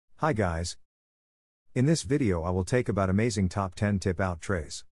Hi guys. In this video I will take about amazing top 10 tip out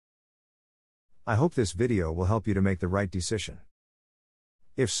trays. I hope this video will help you to make the right decision.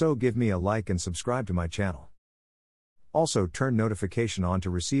 If so, give me a like and subscribe to my channel. Also turn notification on to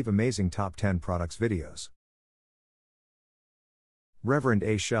receive amazing top 10 products videos.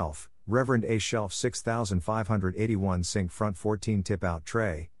 Rev-A-Shelf, Rev-A-Shelf 6581 sink front 14 tip out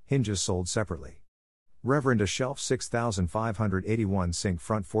tray, hinges sold separately. Rev-A-Shelf 6581 sink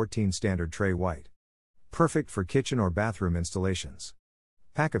front 14 standard tray white. Perfect for kitchen or bathroom installations.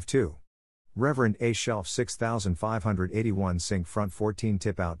 Pack of 2. Rev-A-Shelf 6581 sink front 14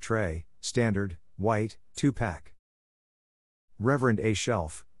 tip out tray, standard, white, 2-pack.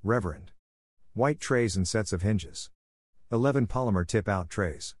 Rev-A-Shelf, Rev. White trays and sets of hinges. 11 polymer tip out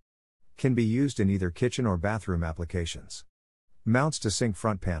trays. Can be used in either kitchen or bathroom applications. Mounts to sink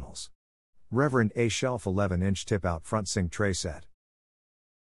front panels. Rev-A-Shelf 11-inch tip-out front sink tray set.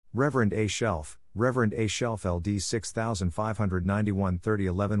 Rev-A-Shelf, Rev-A-Shelf LD 6591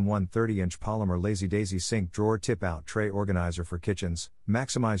 3011 130-inch polymer Lazy Daisy sink drawer tip-out tray organizer for kitchens.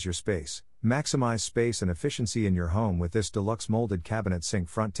 Maximize your space. Maximize space and efficiency in your home with this deluxe molded cabinet sink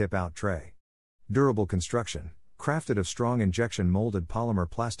front tip-out tray. Durable construction, crafted of strong injection molded polymer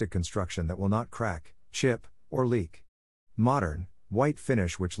plastic construction that will not crack, chip, or leak. Modern, white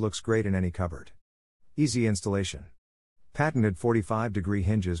finish which looks great in any cupboard. Easy installation. Patented 45-degree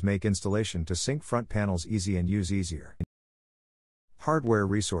hinges make installation to sink front panels easy and use easier. Hardware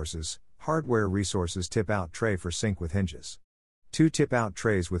resources tip-out tray for sink with hinges. 2 tip-out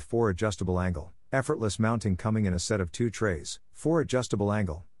trays with 4 adjustable angle, effortless mounting coming in a set of 2 trays, 4 adjustable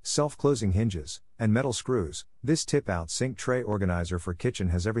angle, self-closing hinges, and metal screws. This tip-out sink tray organizer for kitchen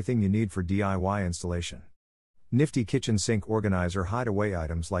has everything you need for DIY installation. Nifty kitchen sink organizer hideaway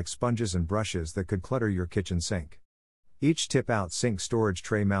items like sponges and brushes that could clutter your kitchen sink. Each tip-out sink storage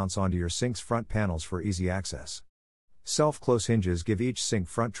tray mounts onto your sink's front panels for easy access. Self-close hinges give each sink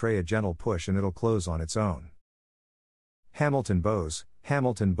front tray a gentle push and it'll close on its own. Hamilton Bose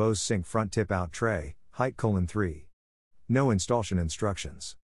sink front tip-out tray, height: 3. No installation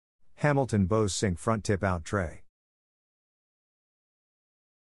instructions. Hamilton Bose sink front tip-out tray.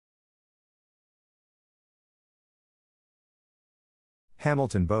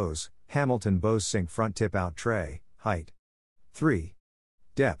 Hamilton Bose sink front tip-out tray, height: 3.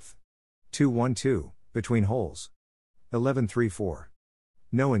 Depth: 212, between holes: 1134.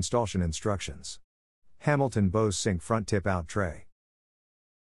 No installation instructions. Hamilton Bose sink front tip-out tray.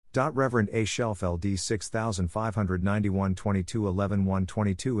 Rev-A-Shelf LD 6591 2211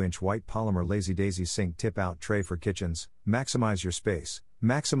 122-inch white polymer Lazy Daisy sink tip-out tray for kitchens. Maximize your space.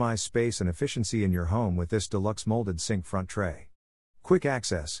 Maximize space and efficiency in your home with this deluxe molded sink front tray. Quick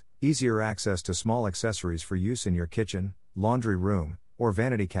access, easier access to small accessories for use in your kitchen, laundry room, or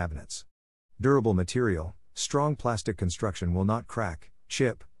vanity cabinets. Durable material, strong plastic construction will not crack,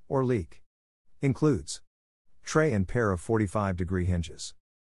 chip, or leak. Includes tray and pair of 45-degree hinges.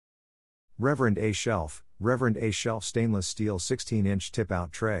 Rev-A-Shelf stainless steel 16-inch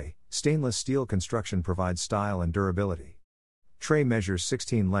tip-out tray. Stainless steel construction provides style and durability. Tray measures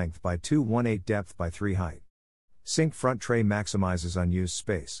 16 length by 218 depth by 3 height. Sink front tray maximizes unused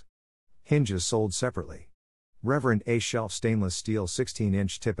space. Hinges sold separately. Rev-A-Shelf stainless steel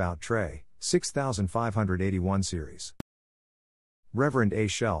 16-inch tip-out tray, 6581 series.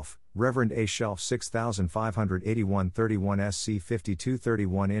 Rev-A-Shelf 6581 31 SC 52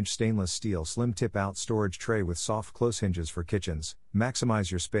 31-inch stainless steel slim tip-out storage tray with soft close hinges for kitchens. Maximize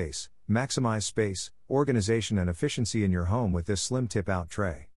your space. Maximize space, organization and efficiency in your home with this slim tip-out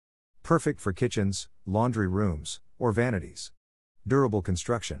tray. Perfect for kitchens, laundry rooms, or vanities. Durable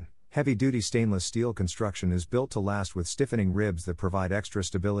construction. Heavy-duty stainless steel construction is built to last with stiffening ribs that provide extra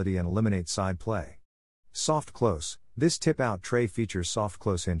stability and eliminate side play. Soft close. This tip-out tray features soft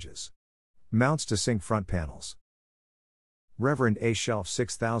close hinges. Mounts to sink front panels. Rev-A-Shelf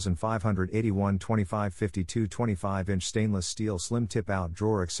 6581 2552 25-inch stainless steel slim tip-out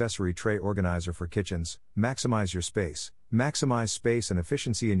drawer accessory tray organizer for kitchens. Maximize your space. Maximize space and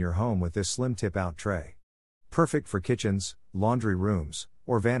efficiency in your home with this slim tip-out tray. Perfect for kitchens, laundry rooms,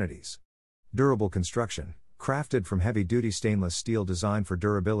 or vanities. Durable construction, crafted from heavy-duty stainless steel designed for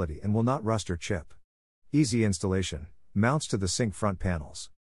durability and will not rust or chip. Easy installation, mounts to the sink front panels.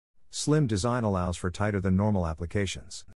 Slim design allows for tighter than normal applications.